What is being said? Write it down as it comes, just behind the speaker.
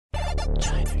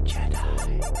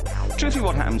Truthfully,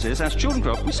 what happens is, as children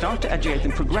grow up, we start to educate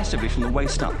them progressively from the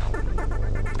waist up.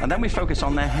 And then we focus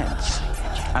on their heads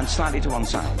and slightly to one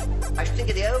side. I think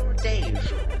in the old days,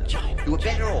 you were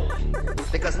better off.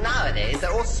 Because nowadays,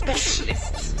 they're all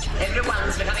specialists.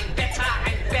 Everyone's becoming better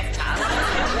and better.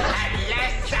 And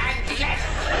less and less.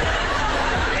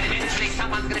 And eventually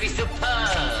someone's going to be superb.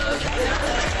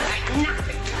 Like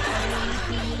nothing.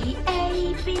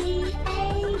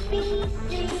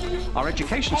 Our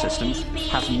education system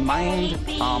has mined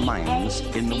our minds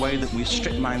in the way that we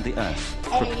strip mined the earth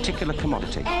for a particular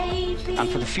commodity. And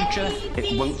for the future,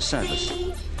 it won't serve us.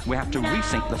 We have to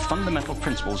rethink the fundamental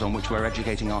principles on which we're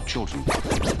educating our children.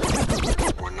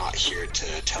 We're not here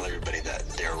to tell everybody that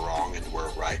they're wrong and we're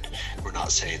right. We're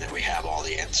not saying that we have all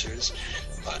the answers,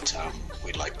 but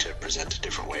we'd like to present a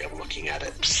different way of looking at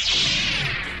it.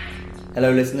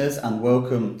 Hello listeners and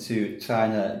welcome to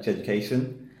China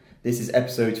Education. This is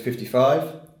episode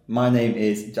 55. My name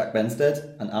is Jack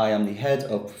Benstead and I am the Head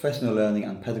of Professional Learning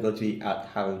and Pedagogy at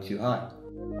Harrow High.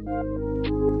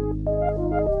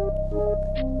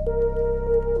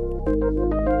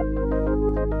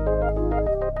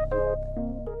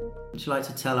 Would you like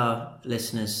to tell our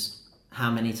listeners how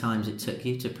many times it took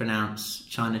you to pronounce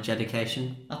China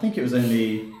Education? I think it was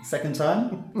only the second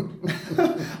time,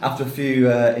 after a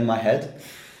few in my head.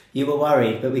 You were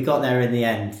worried, but we got there in the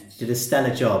end. You did a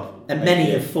stellar job, and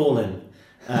many have fallen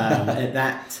at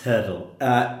that hurdle.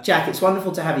 Jack, it's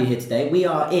wonderful to have you here today. We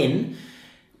are in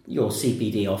your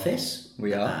CPD office.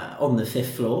 We are. On the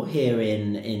 5th floor here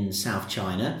in South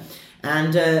China.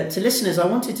 And to listeners, I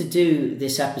wanted to do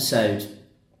this episode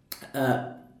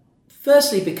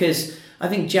firstly because I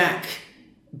think Jack,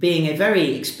 being a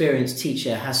very experienced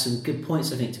teacher, has some good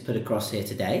points, I think, to put across here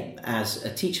today as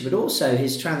a teacher, but also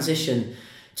his transition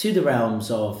to the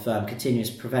realms of continuous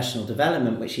professional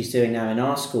development, which he's doing now in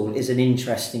our school, is an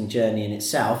interesting journey in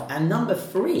itself. And number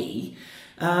 3,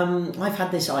 I've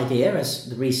had this idea, as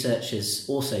the researchers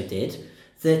also did,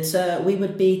 that we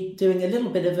would be doing a little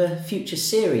bit of a future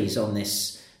series on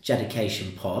this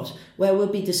Education Pod, where we'll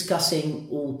be discussing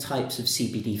all types of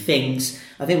CPD things.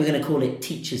 I think we're going to call it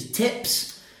Teachers Tips,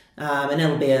 and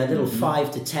it'll be a little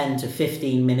 5 to 10 to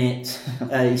 15 minute,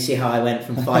 you see how I went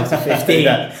from 5 to 15,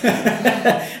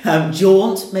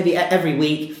 jaunt, maybe every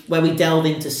week, where we delve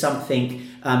into something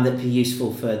that'd be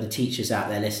useful for the teachers out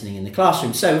there listening in the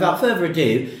classroom. So without further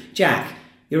ado, Jack,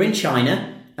 you're in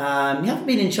China. You haven't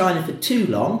been in China for too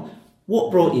long.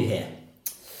 What brought you here?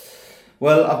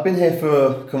 Well, I've been here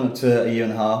for coming up to a year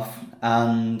and a half,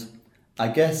 and I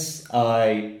guess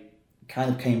I kind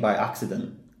of came by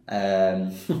accident,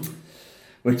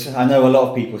 which I know a lot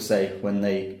of people say when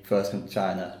they first come to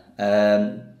China.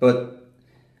 But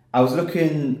I was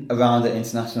looking around at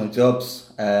international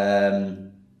jobs a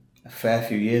fair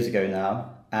few years ago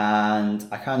now, and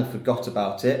I kind of forgot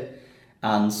about it.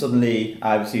 And suddenly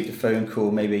I received a phone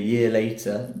call maybe a year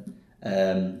later,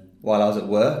 while I was at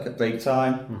work at break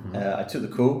time. I took the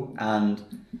call and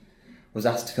was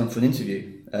asked to come for an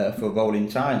interview for a role in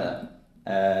China.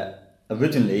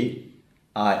 Originally,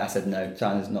 I said no,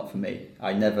 China's not for me.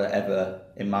 I never ever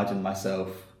imagined myself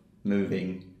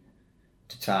moving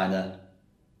to China.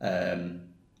 Can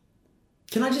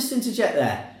I just interject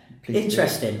there? Please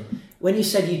Interesting. Do. When you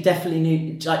said you definitely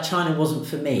knew like China wasn't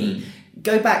for me,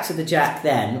 go back to the Jack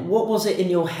then. What was it in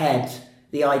your head,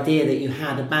 the idea that you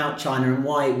had about China and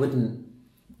why it wouldn't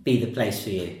be the place for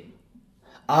you?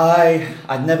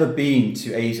 I'd never been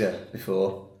to Asia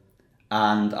before,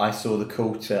 and I saw the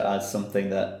culture as something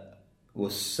that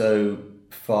was so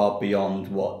far beyond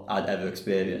what I'd ever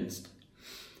experienced.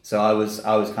 So I was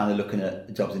kind of looking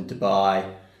at jobs in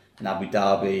Dubai and Abu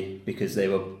Dhabi because they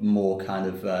were more kind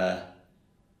of,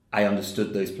 I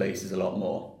understood those places a lot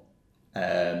more.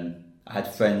 I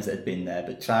had friends that had been there,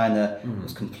 but China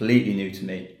was completely new to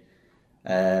me.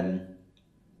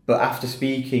 But after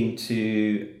speaking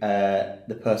to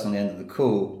the person on the end of the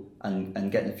call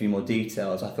and getting a few more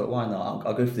details, I thought, why not?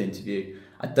 I'll go for the interview.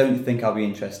 I don't think I'll be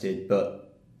interested,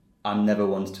 but I'm never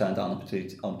one to turn down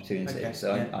opportunity. Okay,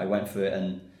 so yeah. I went for it,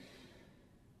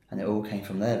 and it all came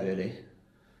from there, really.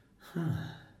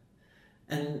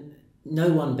 And no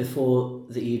one before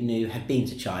that you knew had been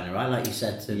to China, right? Like you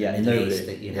said to the Middle East,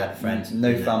 that you had friends.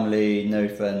 No family, no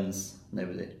friends,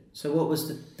 nobody. So what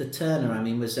was the turner? I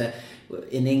mean, was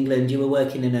in England, you were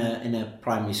working in a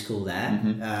primary school there.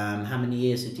 How many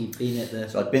years had you been at the...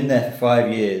 So I'd been there for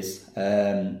 5 years,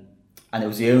 and it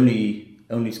was the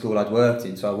only school I'd worked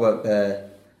in. So I worked there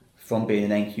from being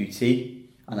an NQT,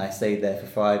 and I stayed there for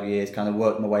 5 years, kind of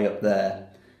worked my way up there.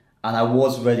 And I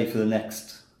was ready for the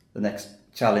next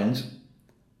challenge,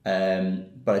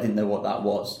 but I didn't know what that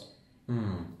was.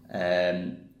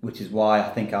 which is why I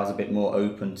think I was a bit more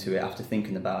open to it after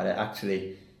thinking about it.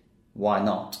 Actually, why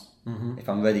not? If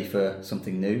I'm ready for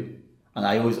something new, and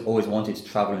I always wanted to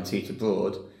travel and teach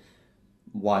abroad,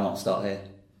 why not start here?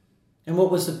 And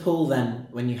what was the pull then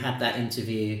when you had that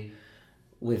interview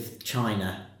with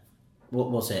China? What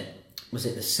was it? Was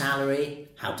it the salary?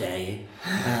 How dare you?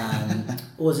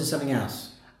 Or was it something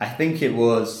else? I think it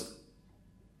was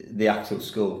the actual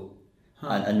school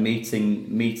and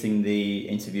meeting the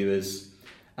interviewers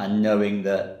and knowing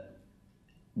that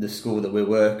the school that we're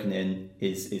working in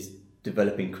is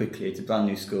developing quickly. It's a brand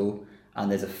new school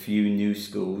and there's a few new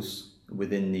schools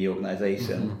within the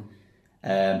organisation.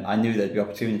 I knew there'd be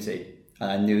opportunity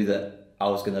and I knew that I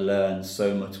was going to learn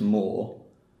so much more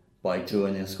by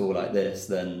joining a school like this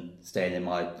than staying in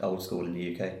my old school in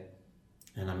the UK.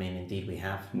 And I mean, indeed we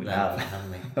have. We have,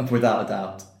 haven't we? Without a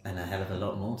doubt. And a hell of a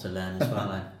lot more to learn as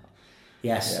well.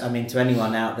 Yes, yeah. I mean, to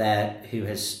anyone out there who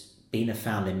has been a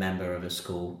founding member of a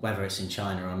school, whether it's in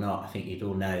China or not, I think you'd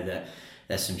all know that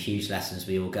there's some huge lessons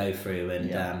we all go through,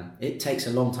 and it takes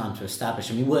a long time to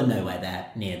establish. I mean, we're nowhere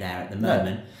near there at the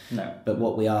moment. No. But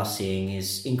what we are seeing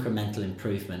is incremental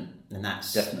improvement, and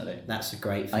that's a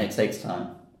great thing. And it takes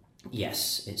time.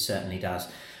 Yes, it certainly does.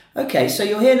 Okay, so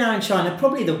you're here now in China,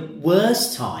 probably the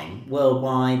worst time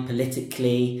worldwide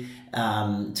politically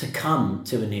to come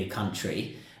to a new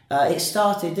country. It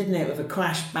started, didn't it, with a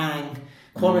crash bang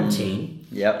quarantine.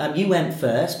 Yep. You went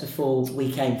first before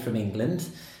we came from England.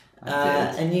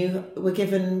 And you were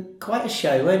given quite a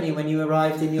show, weren't you, when you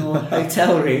arrived in your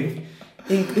hotel room?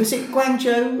 Was it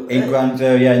Guangzhou? In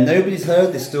Guangzhou, yeah. Nobody's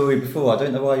heard this story before. I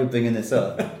don't know why you're bringing this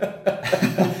up.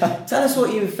 Tell us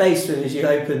what you were faced with as you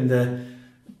opened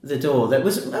the door. That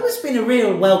must have been a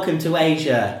real welcome to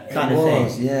Asia kind of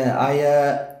thing.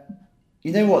 Yeah.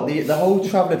 You know what? The whole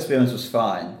travel experience was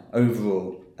fine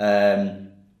overall.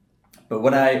 But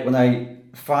when I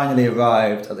finally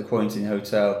arrived at the quarantine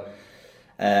hotel,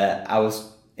 I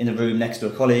was in a room next to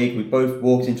a colleague. We both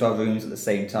walked into our rooms at the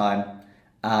same time,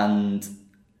 and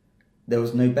there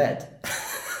was no bed.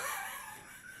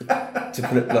 To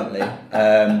put it bluntly.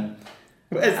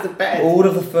 Where's the bed? All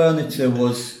of the furniture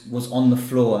was on the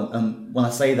floor, and when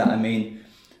I say that, I mean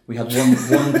we had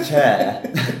one chair.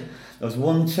 There was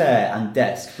one chair and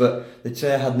desk, but the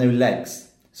chair had no legs,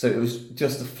 so it was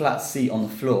just a flat seat on the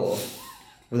floor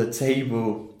with a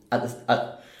table at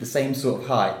the same sort of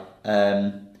height,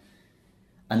 and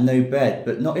no bed,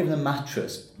 but not even a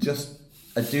mattress, just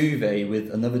a duvet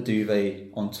with another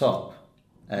duvet on top.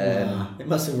 It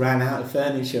must have ran out of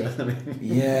furniture or something.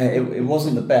 Yeah, it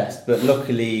wasn't the best, but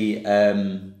luckily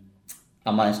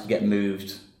I managed to get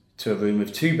moved to a room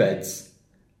with two beds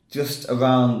just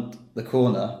around the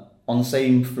corner on the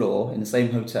same floor in the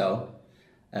same hotel,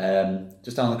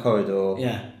 just down the corridor.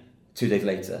 Yeah. 2 days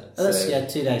later. Oh, that's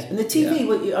 2 days. And the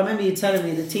TV, I remember you telling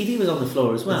me the TV was on the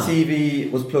floor as well. The TV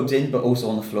was plugged in, but also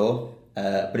on the floor.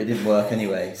 But it didn't work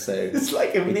anyway, so it's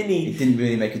like a mini. It didn't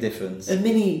really make a difference. A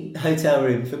mini hotel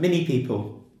room for mini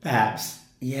people, perhaps.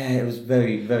 Yeah, it was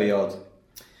very, very odd.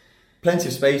 Plenty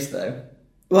of space though.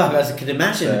 Well, as I could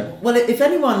imagine. So, well, if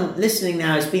anyone listening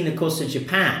now has been, of course, to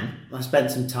Japan, I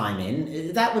spent some time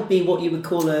in, that would be what you would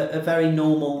call a very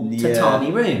normal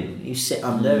tatami room. You sit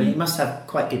under, and you must have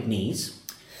quite good knees.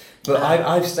 But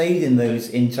I've stayed in those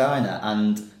in China,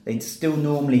 and they still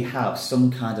normally have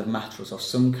some kind of mattress or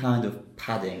some kind of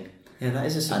padding. Yeah, that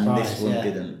is a surprise. And this one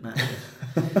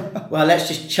didn't. Well, let's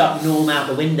just chuck Norm out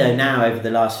the window now over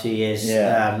the last few years,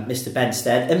 Mr.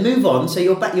 Benstead, and move on. So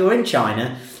you're in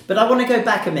China, but I want to go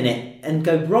back a minute and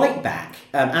go right back,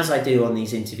 as I do on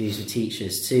these interviews with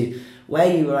teachers, to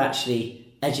where you were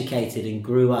actually educated and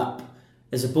grew up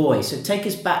as a boy. So take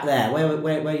us back there.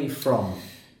 Where are you from?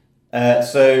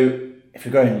 So if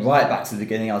you're going right back to the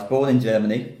beginning, I was born in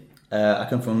Germany. I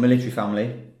come from a military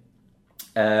family.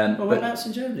 Whereabouts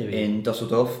in Germany were you? In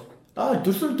Dusseldorf. Oh,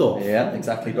 Dusseldorf. Yeah,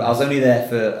 exactly. But I was only there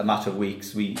for a matter of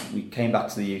weeks. We came back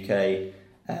to the UK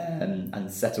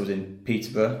and settled in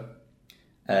Peterborough.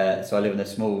 So I live in a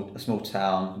small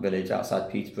town, village outside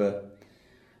Peterborough.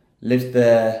 Lived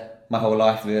there my whole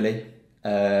life, really.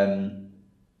 And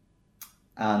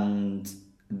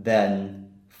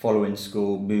then, following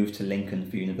school, moved to Lincoln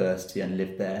for university and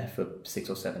lived there for 6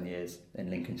 or 7 years in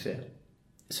Lincolnshire.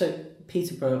 So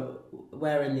Peterborough,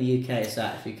 where in the UK is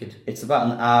that, if you could? It's about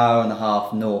an hour and a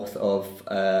half north of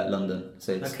London,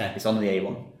 so it's on the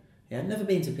A1. Yeah, I've never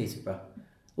been to Peterborough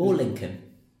or Lincoln.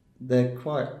 They're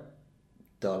quite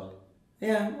dull.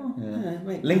 Yeah,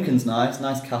 well, Lincoln's nice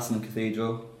castle and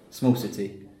cathedral, small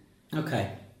city.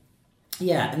 Okay.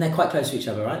 Yeah, and they're quite close to each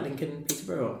other, right? Lincoln,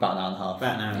 Peterborough? Or? About an hour and a half.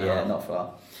 About an hour and a Yeah, half. not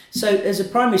far. So, as a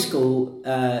primary school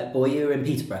boy, you were in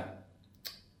Peterborough.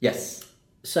 Yes.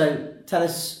 So, tell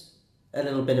us a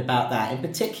little bit about that. In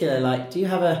particular, like, do you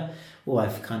have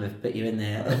I've kind of put you in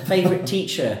there, a favourite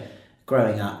teacher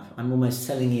growing up? I'm almost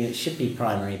telling you it should be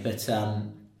primary, but...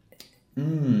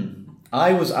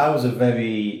 I was a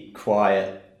very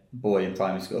quiet boy in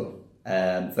primary school,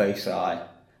 very shy.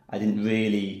 I didn't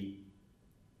really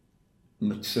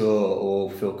mature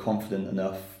or feel confident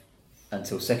enough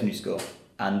until secondary school,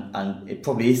 and it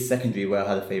probably is secondary where I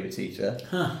had a favourite teacher.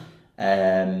 Huh.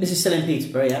 This is still in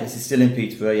Peterborough, yeah? This is still in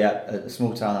Peterborough, yeah, a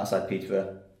small town outside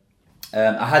Peterborough.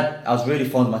 I was really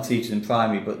fond of my teachers in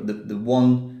primary, but the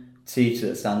one teacher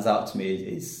that stands out to me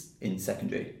is in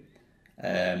secondary.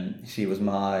 She was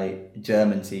my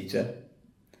German teacher,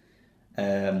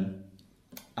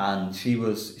 and she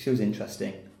was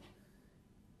interesting.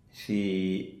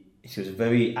 She was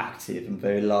very active and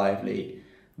very lively,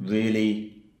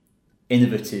 really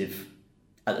innovative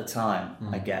at the time,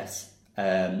 I guess,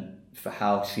 for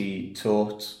how she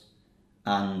taught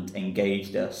and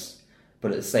engaged us, but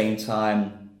at the same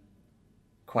time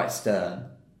quite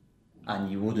stern, and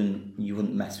you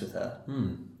wouldn't mess with her.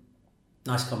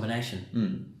 Nice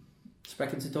combination.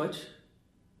 Sprechen Sie Deutsch?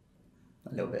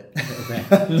 A little bit. A little bit.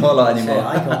 Not a lot anymore. So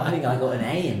I think I got an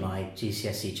A in my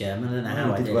GCSE German. I don't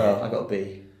know how I did well. it. I got a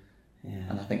B. Yeah.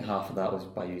 And I think half of that was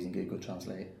by using Google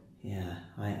Translate. Yeah,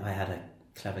 I had a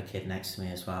clever kid next to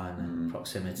me as well, and the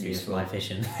proximity useful. of my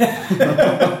vision.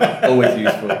 Always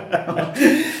useful.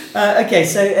 Okay,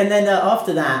 so and then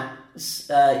after that,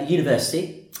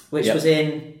 university, which Yep. was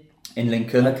in... In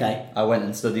Lincoln, Okay. I went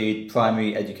and studied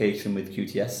primary education with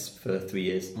QTS for 3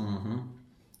 years.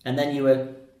 And then you were,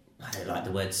 I don't like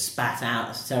the word spat out,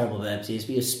 that's a terrible verb to use,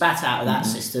 but you were spat out of that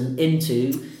system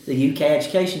into the UK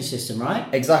education system, right?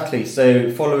 Exactly.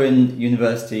 So following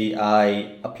university,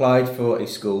 I applied for a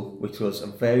school which was a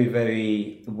very,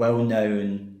 very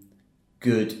well-known,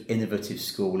 good, innovative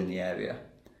school in the area.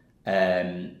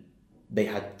 They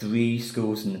had 3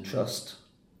 schools in the trust,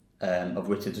 of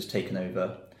which I'd just taken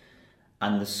over.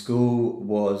 And the school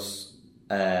was,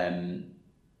 it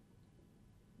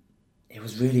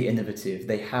was really innovative.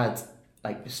 They had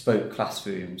like bespoke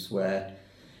classrooms where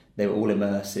they were all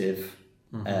immersive.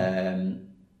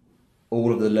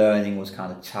 All of the learning was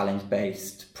kind of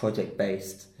challenge-based,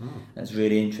 project-based. It's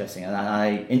really interesting. And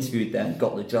I interviewed them,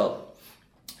 got the job.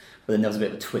 But then there was a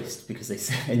bit of a twist because they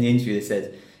said, in the interview they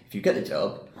said, if you get the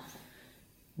job,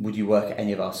 would you work at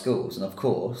any of our schools? And of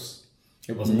course,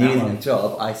 It wasn't that needing one. a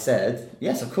job, I said,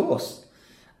 yes, of course.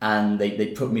 And they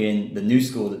put me in the new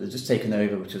school that they'd just taken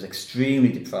over, which was extremely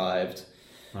deprived,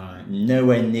 Right.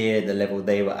 nowhere near the level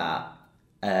they were at.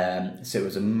 So it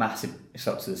was a massive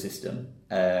shock to the system.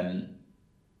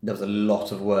 There was a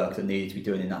lot of work that needed to be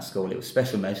done in that school. It was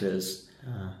special measures.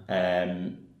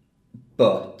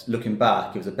 But looking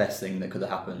back, it was the best thing that could have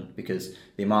happened because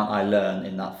the amount I learned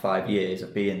in that 5 years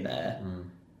of being there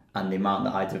and the amount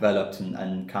that I developed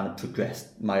and kind of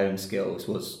progressed my own skills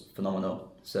was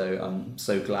phenomenal. So I'm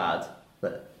so glad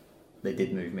that they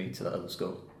did move me to that other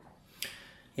school.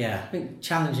 Yeah, I think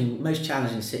most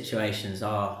challenging situations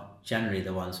are generally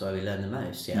the ones where we learn the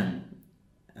most, yeah.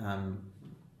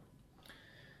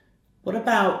 What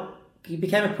about, you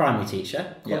became a primary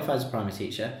teacher, qualified as a primary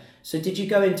teacher. So did you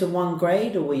go into one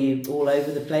grade or were you all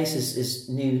over the place as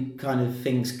new kind of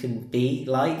things can be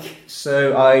like?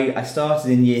 So I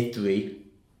started in year 3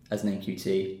 as an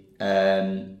NQT.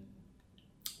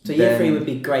 So year 3 would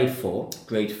be grade 4.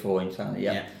 Grade 4 in China,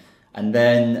 yeah. And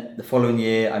then the following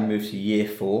year I moved to year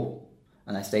 4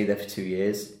 and I stayed there for 2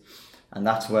 years. And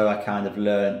that's where I kind of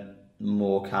learned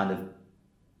more kind of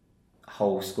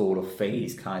whole school or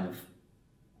phase kind of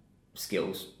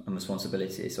skills and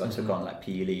responsibilities. So I took on like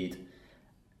PE lead,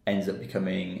 ended up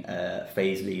becoming a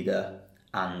phase leader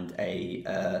and a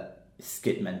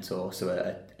skip mentor, so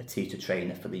a teacher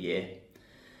trainer for the year.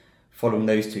 Following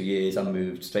those 2 years, I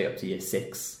moved straight up to year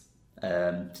 6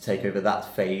 to take over that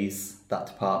phase, that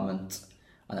department,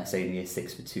 and I stayed in year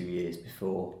 6 for 2 years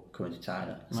before coming to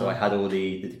China. So I had all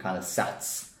the kind of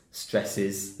SATs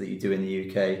stresses that you do in the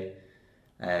UK,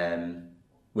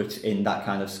 which in that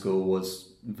kind of school was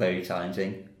very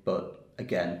challenging, but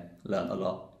again, learned a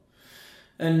lot.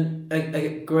 And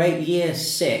a great year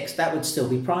 6, that would still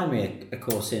be primary, of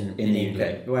course, in the England.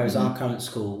 UK. Whereas our current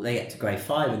school, they get to grade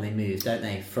 5 and they move, don't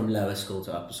they, from lower school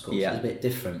to upper school. Yeah. So it's a bit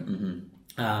different.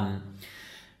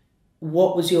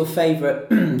 What was your favourite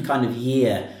kind of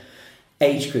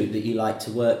age group that you liked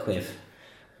to work with?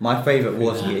 My favourite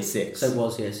was year 6. So it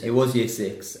was year 6. It was year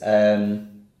 6.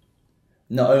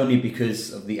 Not only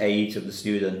because of the age of the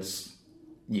students,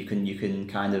 you can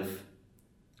kind of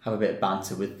have a bit of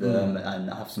banter with them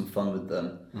and have some fun with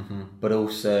them. But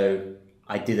also,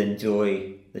 I did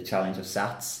enjoy the challenge of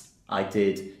SATs.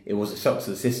 It was a shock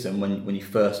to the system when you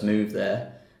first moved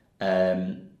there,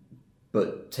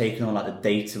 but taking on like the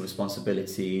data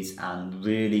responsibilities and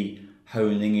really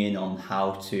honing in on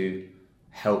how to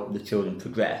help the children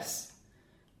progress,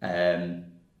 to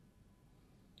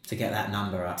get that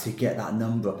number up,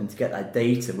 and to get that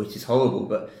data, which is horrible,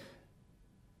 but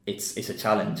it's a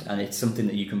challenge, and it's something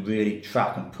that you can really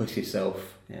track and push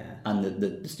yourself, and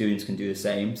the students can do the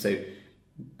same. So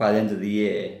by the end of the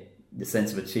year, the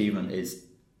sense of achievement is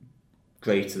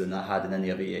greater than I had in any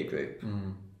other year group.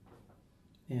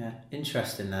 Yeah,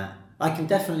 interesting that. I can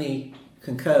definitely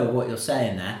concur with what you're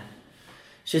saying there.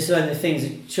 It's just one of the things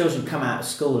that children come out of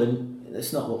school, and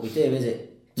that's not what we do, is it?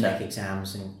 Take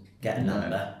exams and get a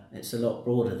number. It's a lot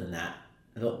broader than that,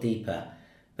 a lot deeper.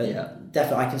 But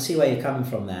definitely, I can see where you're coming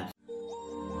from there.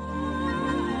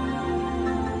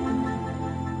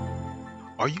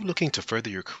 Are you looking to further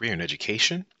your career in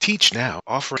education? Teach Now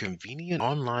offers a convenient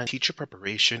online teacher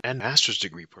preparation and master's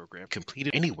degree program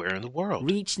completed anywhere in the world.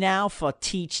 Reach now for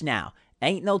Teach Now.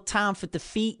 Ain't no time for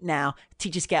defeat now.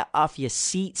 Teachers, get off your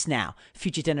seats now.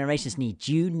 Future generations need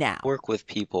you now. Work with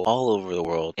people all over the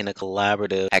world in a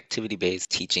collaborative,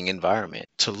 activity-based teaching environment.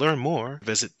 To learn more,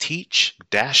 visit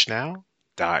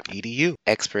teach-now.edu.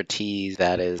 Expertise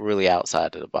that is really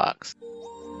outside of the box.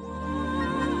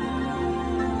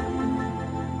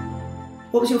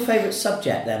 What was your favourite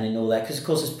subject then in all that? Because of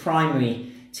course as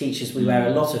primary teachers we wear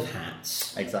a lot of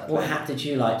hats. Exactly. What hat did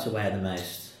you like to wear the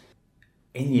most?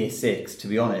 In year 6, to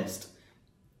be honest,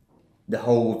 the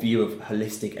whole view of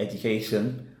holistic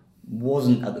education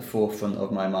wasn't at the forefront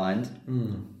of my mind.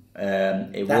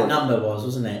 Number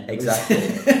wasn't it?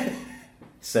 Exactly.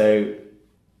 So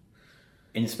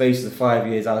in the space of the 5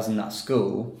 years I was in that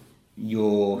school,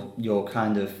 your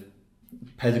kind of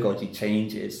pedagogy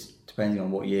changes depending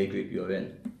on what year group you're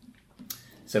in.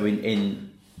 So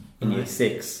in year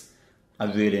 6, I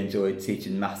really enjoyed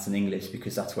teaching maths and English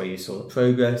because that's where you saw the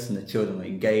progress and the children were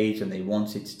engaged and they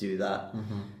wanted to do that.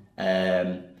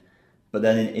 But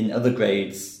then in other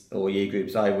grades or year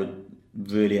groups, I would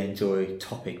really enjoy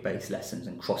topic-based lessons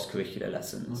and cross-curricular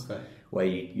lessons, where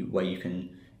you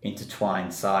can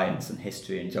intertwine science and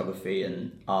history and geography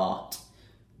and art.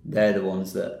 They're the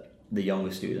ones that the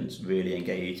younger students really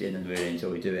engage in and really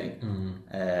enjoy doing.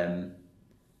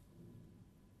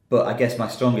 But I guess my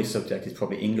strongest subject is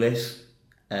probably English.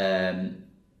 But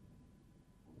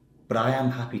I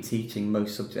am happy teaching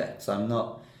most subjects. I'm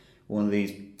not one of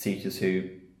these teachers who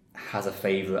has a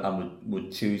favourite and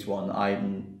would choose one. I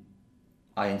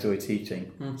enjoy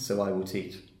teaching, so I will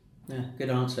teach. Yeah, good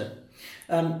answer.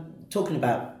 Talking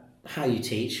about how you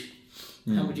teach,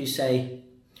 how would you say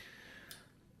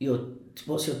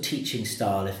what's your teaching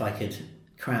style, if I could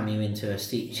cram you into a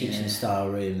teaching style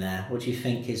room there? What do you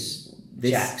think is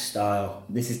Jack's style?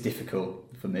 This is difficult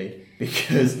for me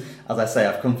because, as I say,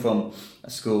 I've come from a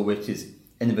school which is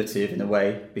innovative in a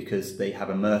way because they have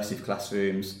immersive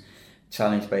classrooms,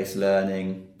 challenge-based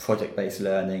learning, project-based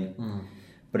learning.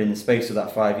 But in the space of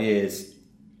that 5 years,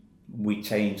 we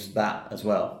changed that as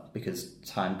well because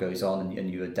time goes on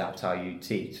and you adapt how you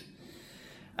teach.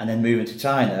 And then moving to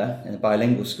China in a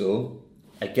bilingual school,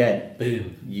 again,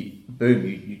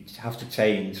 you have to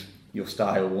change your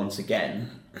style once again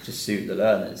to suit the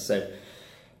learners. So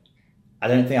I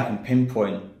don't think I can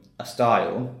pinpoint a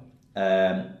style,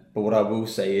 but what I will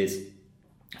say is,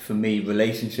 for me,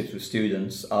 relationships with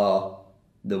students are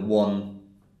the one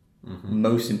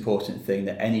most important thing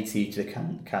that any teacher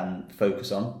can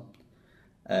focus on.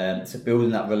 So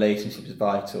building that relationship is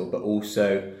vital, but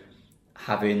also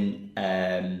having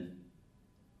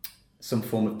some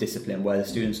form of discipline where the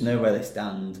students know where they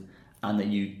stand and that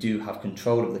you do have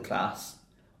control of the class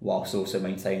whilst also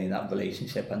maintaining that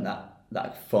relationship and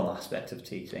that fun aspect of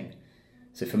teaching.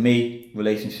 So for me,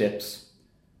 relationships,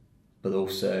 but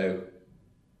also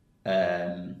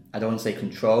I don't want to say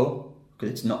control because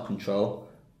it's not control,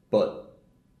 but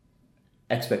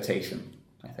expectation,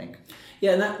 I think.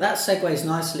 Yeah, and that segues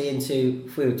nicely into,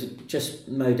 if we were to just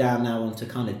mow down now onto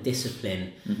kind of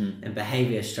discipline and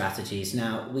behaviour strategies.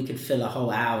 Now, we could fill a whole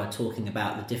hour talking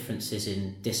about the differences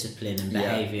in discipline and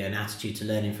behaviour and attitude to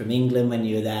learning from England when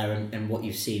you were there and what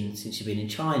you've seen since you've been in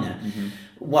China.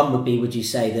 One would be, would you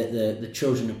say that the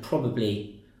children are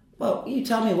probably, well, you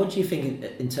tell me, what do you think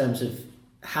in terms of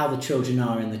how the children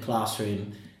are in the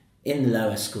classroom in the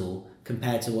lower school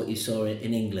compared to what you saw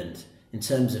in England? In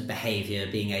terms of behaviour,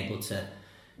 being able to,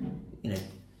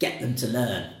 get them to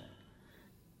learn?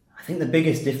 I think the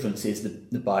biggest difference is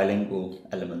the bilingual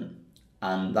element.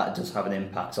 and that does have an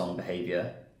impact on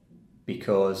behaviour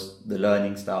because the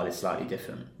learning style is slightly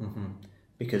different.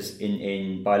 Because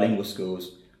in bilingual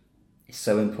schools, it's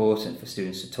so important for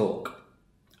students to talk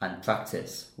and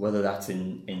practice, whether that's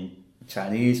in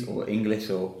Chinese or English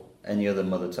or any other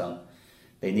mother tongue.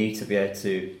 They need to be able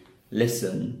to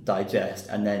listen, digest,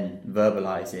 and then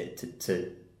verbalise it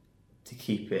to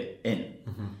keep it in.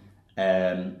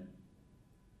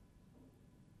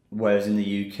 Whereas in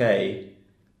the UK,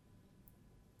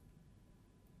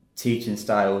 teaching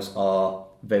styles are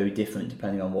very different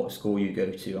depending on what school you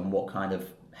go to and what kind of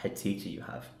head teacher you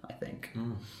have, I think.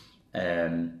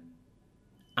 And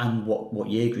what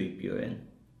year group you're in.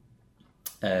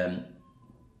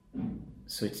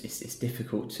 So it's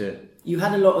difficult to... You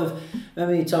had a lot of...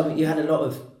 Remember you told me you had a lot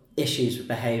of issues with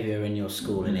behaviour in your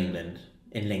school in England,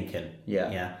 in Lincoln.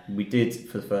 Yeah. We did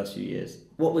for the first few years.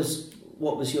 What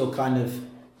was your kind of...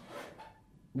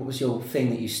 What was your thing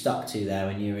that you stuck to there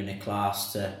when you were in a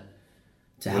class to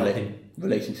help him?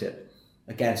 Relationship.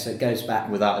 Again, so it goes back...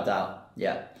 Without a doubt,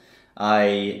 yeah.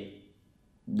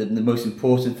 The most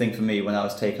important thing for me when I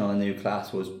was taking on a new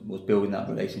class was building that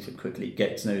relationship quickly,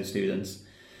 get to know the students,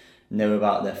 know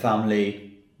about their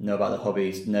family, know about their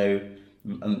hobbies,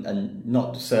 and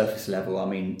not surface level, I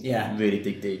mean, really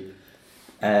dig deep.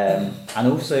 And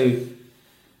also,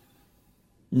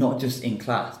 not just in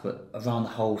class, but around the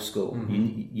whole school.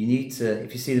 You need to,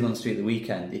 if you see them on the street at the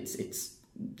weekend, it's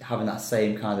having that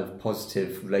same kind of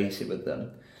positive relationship with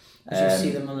them. Did you see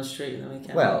them on the street at the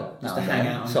weekend? Well, just to hang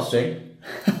out on shopping.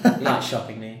 The street? You like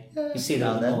shopping, do you? You see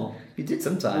them at the mall. You did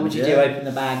sometimes. What would you do? Open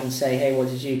the bag and say, "Hey, what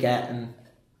did you get?" and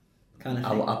kind of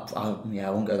thing. I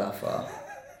won't go that far.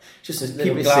 Just a Keep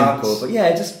little it glance. simple, but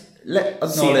yeah, just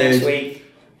acknowledge. See you next week.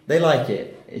 They like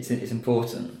it. It's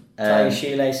important. Tie your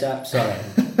shoelace up. Sorry.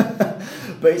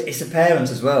 But it's the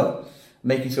parents as well,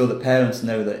 making sure that parents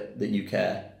know that you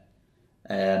care,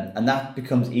 and that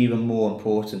becomes even more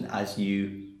important as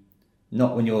you,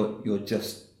 not when you're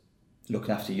just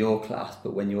looking after your class,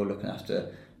 but when you're looking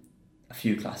after a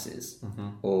few classes,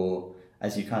 or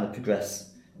as you kind of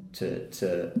progress to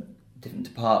different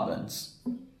departments,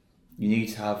 you need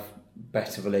to have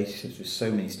better relationships with so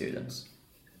many students.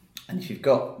 And if you've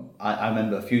got, I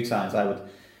remember a few times I would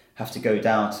have to go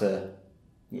down to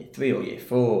year 3 or year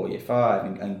 4 or year 5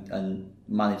 and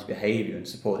manage behaviour and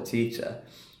support the teacher.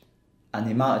 And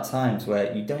the amount of times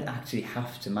where you don't actually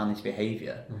have to manage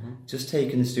behaviour, just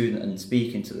taking the student and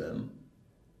speaking to them,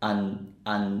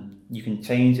 and you can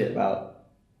change it about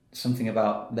something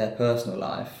about their personal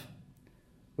life,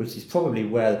 which is probably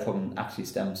where the problem actually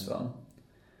stems from,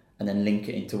 and then link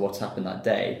it into what's happened that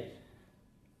day.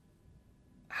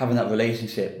 Having that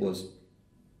relationship was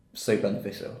so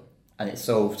beneficial, and it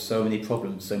solved so many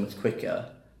problems so much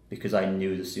quicker because I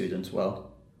knew the students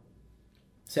well.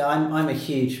 So I'm a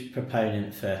huge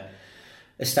proponent for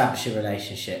establishing a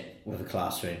relationship with a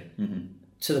classroom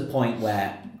to the point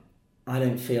where I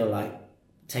don't feel like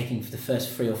taking for the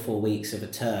first 3 or 4 weeks of a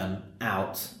term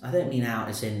out. I don't mean out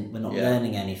as in we're not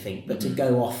learning anything, but to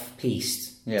go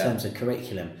off-piste in terms of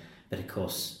curriculum. But of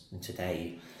course,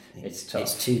 today it's tough.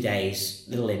 It's 2 days,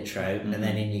 little intro, and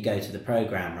then in you go to the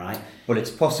programme, right? Well,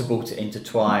 it's possible to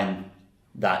intertwine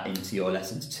that into your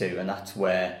lessons too, and that's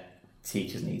where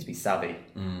teachers need to be savvy,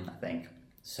 I think.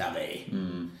 Savvy.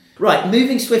 Right,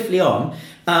 moving swiftly on.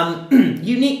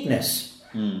 Uniqueness.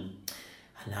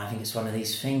 And I think it's one of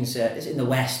these things, in the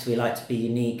West we like to be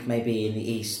unique, maybe in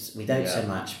the East we don't so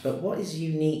much, but what is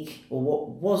unique, or what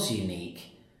was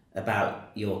unique about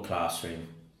your classroom?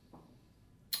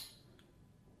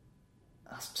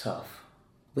 That's tough.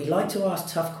 We like to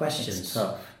ask tough questions. It's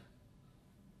tough.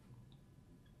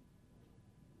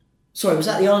 Sorry, was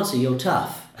that the answer? You're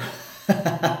tough?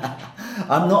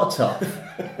 I'm not tough.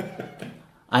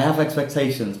 I have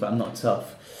expectations, but I'm not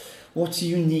tough. What's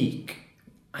unique?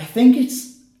 I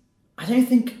don't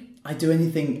think I do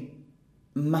anything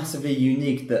massively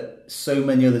unique that so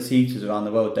many other teachers around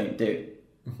the world don't do.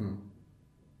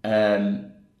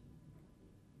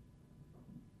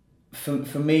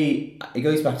 For me, it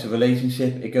goes back to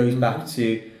relationship. It goes back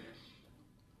to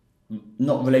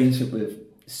not relationship with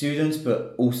students,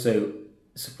 but also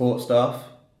support staff,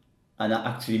 and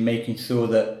actually making sure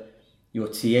that your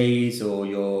TAs or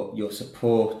your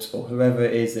support or whoever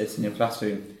it is that's in your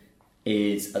classroom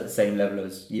is at the same level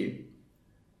as you.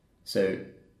 So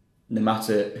no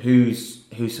matter who's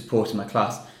supporting my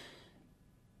class,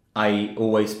 I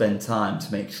always spend time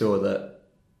to make sure that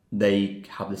they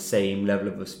have the same level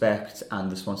of respect and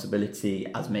responsibility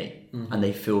as me, and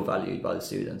they feel valued by the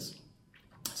students.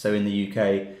 So in the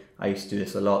UK, I used to do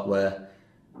this a lot, where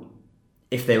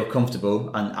if they were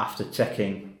comfortable, and after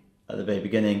checking at the very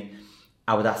beginning,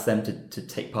 I would ask them to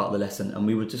take part of the lesson, and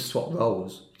we would just swap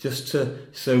roles, just to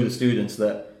show the students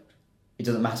that it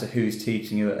doesn't matter who's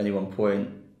teaching you at any one point,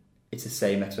 it's the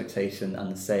same expectation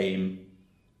and the same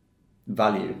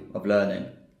value of learning.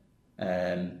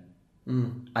 And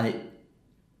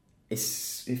it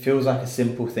feels like a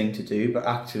simple thing to do, but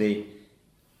actually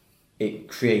it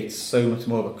creates so much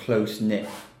more of a close-knit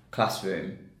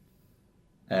classroom.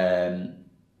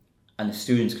 And the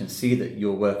students can see that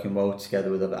you're working well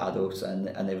together with other adults, and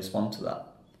they respond to that.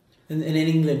 And in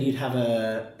England, you'd have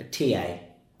a TA.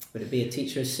 Would it be a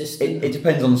teacher assistant? It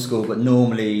depends on the school, but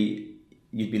normally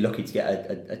you'd be lucky to get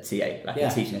a TA, like a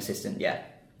teaching assistant. Yeah,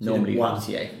 normally one a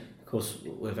TA. Of course,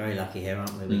 we're very lucky here,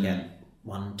 aren't we? We get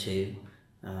 1, 2.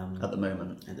 At the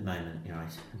moment, you're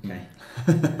right. Okay,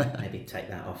 maybe take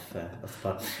that off the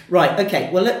pod. Right.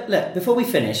 Okay. Well, look. Before we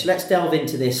finish, let's delve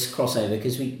into this crossover,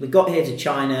 because we got here to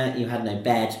China. You had no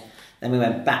bed. Then we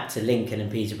went back to Lincoln and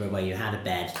Peterborough, where you had a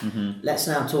bed. Mm-hmm. Let's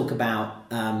now talk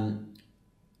about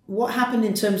what happened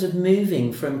in terms of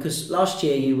moving from. Because last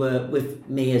year you were with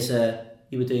me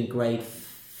you were doing grade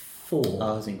 4.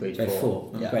 I was in grade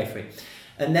 4. Yeah. Grade 3,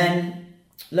 and then.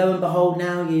 Lo and behold,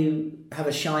 now you have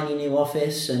a shiny new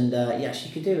office, and you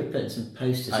actually could do with putting some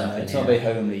posters up. It's not very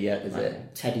homely yet, is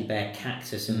it? Teddy bear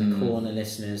cactus in the corner,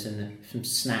 listeners, and some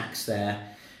snacks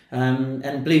there.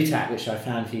 And Blue Tack, which I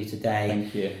found for you today.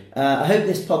 Thank you. I hope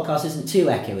this podcast isn't too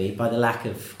echoey by the lack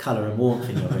of colour and warmth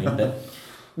in your room, but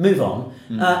move on.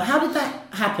 How did that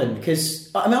happen? Because,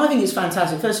 I think it's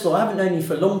fantastic. First of all, I haven't known you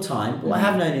for a long time, but what I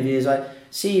have known of you is I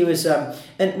see you as,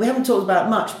 and we haven't talked about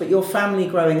much, but your family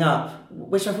growing up,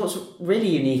 which I thought was really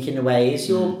unique in a way, is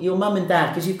your mum and dad,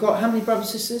 because you've got how many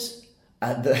brothers and sisters?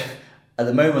 At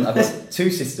the moment, I've got 2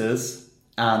 sisters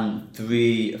and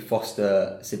 3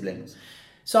 foster siblings.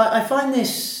 So I find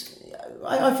this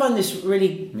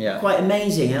really quite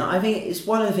amazing, and I think it's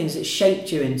one of the things that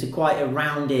shaped you into quite a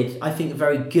rounded, I think a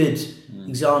very good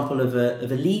example of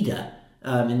a leader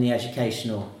in the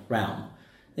educational realm.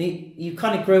 You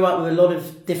kind of grew up with a lot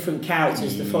of different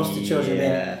characters, the foster children.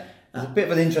 Yeah. It was a bit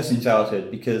of an interesting childhood,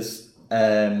 because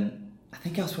I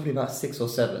think I was probably about 6 or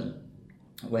 7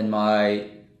 when my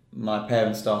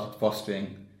parents started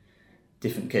fostering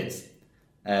different kids,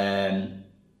 and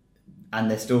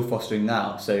they're still fostering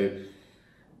now. So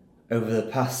over the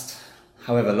past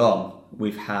however long,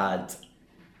 we've had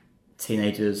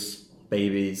teenagers,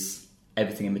 babies,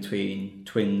 everything in between,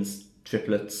 twins,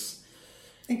 triplets.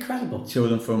 Incredible.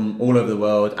 Children from all over the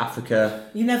world, Africa.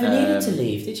 You never needed to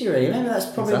leave, did you really? Maybe that's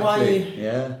probably why you...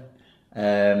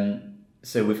 Yeah.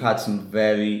 So we've had some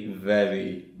very,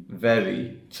 very,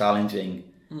 very challenging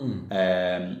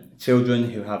children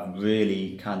who have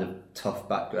really kind of tough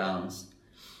backgrounds.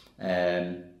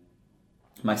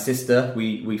 My sister,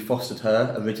 we fostered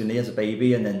her originally as a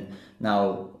baby, and then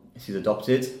now she's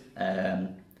adopted,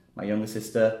 my younger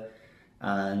sister.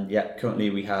 And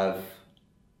currently we have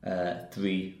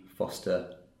 3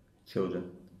 foster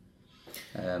children,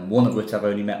 one of which I've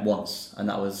only met once, and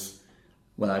that was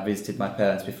when I visited my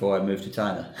parents before I moved to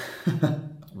China.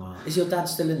 Wow. Is your dad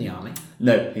still in the army?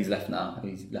 No, he's left now.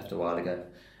 He's left a while ago.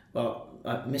 Well,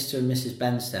 Mr. and Mrs.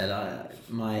 Benstead,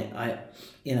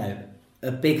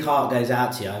 a big heart goes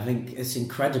out to you. I think it's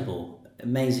incredible,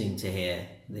 amazing to hear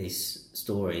these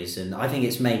stories, and I think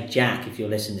it's made Jack, if you're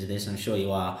listening to this, I'm sure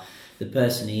you are, the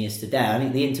person he is today. I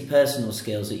think the interpersonal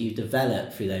skills that you've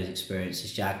developed through those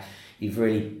experiences, Jack, you've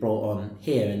really brought on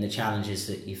here, and the challenges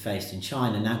that you faced in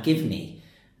China. Now give me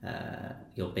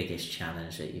your biggest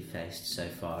challenge that you've faced so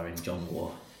far in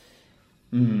Zhongguo.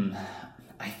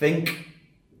 I think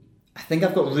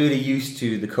I've got really used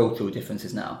to the cultural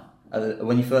differences now.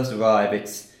 When you first arrive,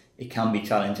 it can be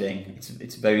challenging.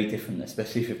 It's very different,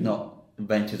 especially if you've not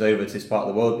ventured over to this part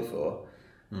of the world before.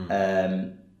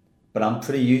 But I'm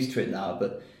pretty used to it now.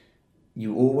 But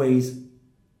you always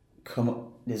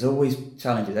there's always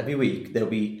challenges. Every week there'll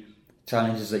be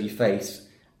challenges that you face,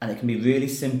 and it can be really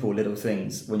simple little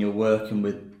things when you're working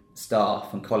with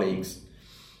staff and colleagues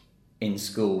in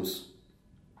schools,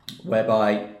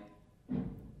 whereby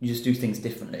you just do things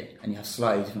differently and you have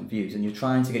slightly different views, and you're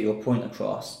trying to get your point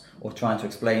across or trying to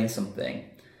explain something,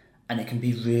 and it can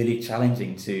be really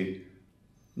challenging to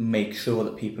make sure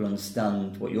that people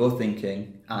understand what you're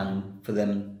thinking and for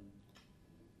them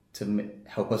to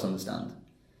help us understand.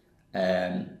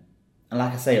 And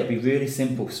like I say, it'll be really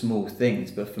simple, small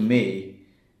things, but for me,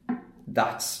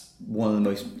 that's one of the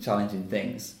most challenging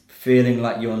things. Feeling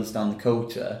like you understand the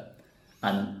culture,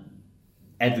 and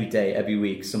every day, every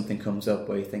week, something comes up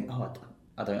where you think, oh,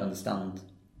 I don't understand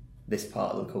this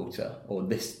part of the culture, or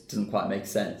this doesn't quite make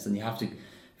sense, and you have to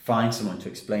find someone to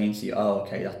explain to you, oh,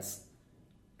 okay,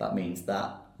 that means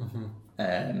that.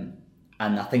 And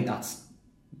I think that's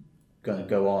going to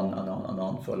go on and on and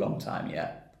on for a long time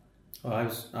yet. Well,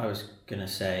 I was going to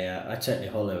say, I totally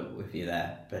hollow with you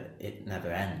there, but it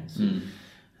never ends.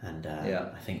 And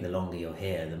I think the longer you're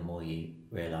here, the more you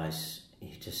realise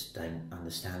you just don't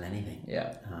understand anything.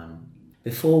 Yeah.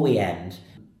 Before we end,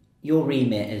 your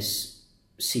remit as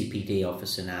CPD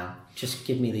officer now, just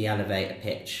give me the elevator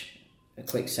pitch, a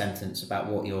quick sentence about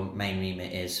what your main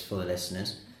remit is for the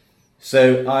listeners.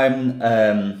 So I'm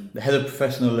the head of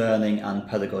professional learning and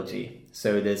pedagogy.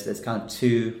 So there's kind of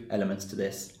two elements to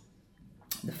this.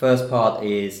 The first part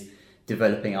is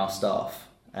developing our staff,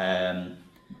 and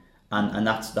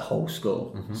that's the whole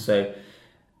school. So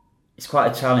it's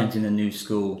quite a challenge in a new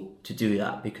school to do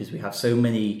that, because we have so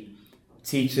many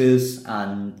teachers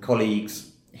and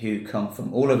colleagues who come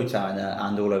from all over China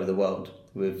and all over the world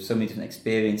with so many different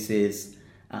experiences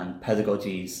and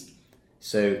pedagogies.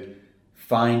 So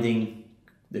finding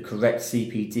the correct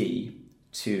CPD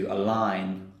to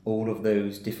align all of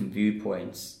those different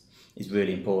viewpoints is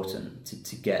really important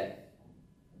to get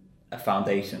a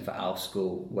foundation for our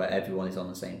school where everyone is on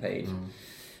the same page.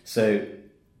 So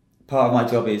part of my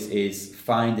job is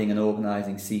finding and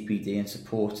organising CPD and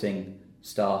supporting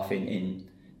staff in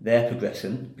their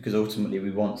progression, because ultimately we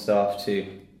want staff to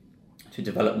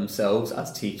develop themselves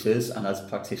as teachers and as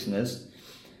practitioners.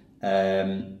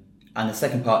 And the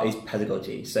second part is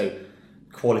pedagogy, so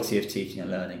quality of teaching and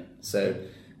learning. So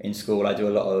in school I do a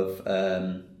lot of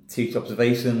teacher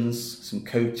observations, some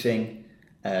coaching,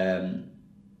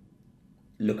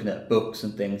 looking at books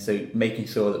and things, so making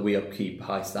sure that we upkeep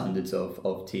high standards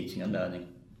of teaching and learning.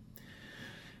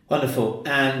 Wonderful.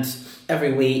 And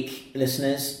every week,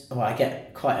 listeners, I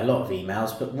get quite a lot of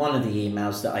emails, but one of the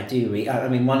emails that I do read,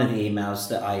 one of the emails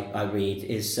that I read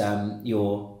is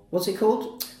your, what's it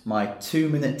called? My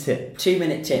 2-minute tip.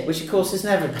 2-minute tip, which of course is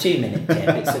never a 2-minute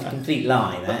tip. It's a complete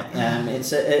lie.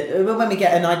 It's when we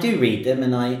get, and I do read them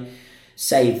and I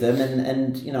save them,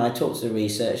 and I talked to the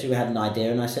researcher, we had an idea,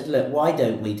 and I said, look, why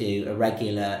don't we do a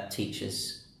regular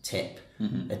teacher's tip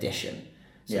edition?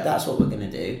 So that's what we're going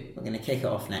to do. We're going to kick it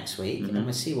off next week, and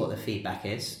we'll see what the feedback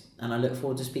is. And I look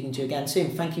forward to speaking to you again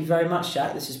soon. Thank you very much,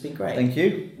 Jack. This has been great. Thank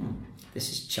you. This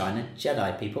is China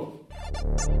Jedi, people.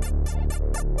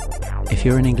 If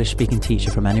you're an English-speaking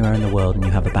teacher from anywhere in the world and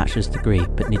you have a bachelor's degree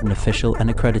but need an official and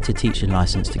accredited teaching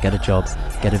license to get a job,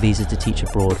 get a visa to teach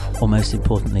abroad, or most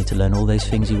importantly to learn all those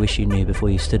things you wish you knew before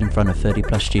you stood in front of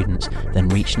 30-plus students, then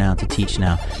reach now to Teach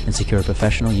Now and secure a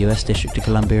professional US District of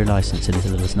Columbia license in as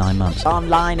little as 9 months.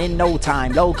 Online in no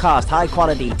time, low cost, high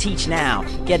quality. Teach Now.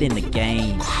 Get in the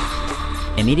game.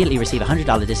 Immediately receive a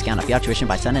 $100 discount off your tuition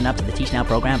by signing up to the Teach Now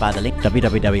program via the link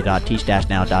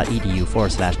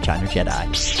www.teach-now.edu/China Jedi.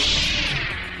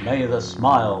 May the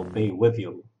smile be with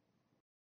you.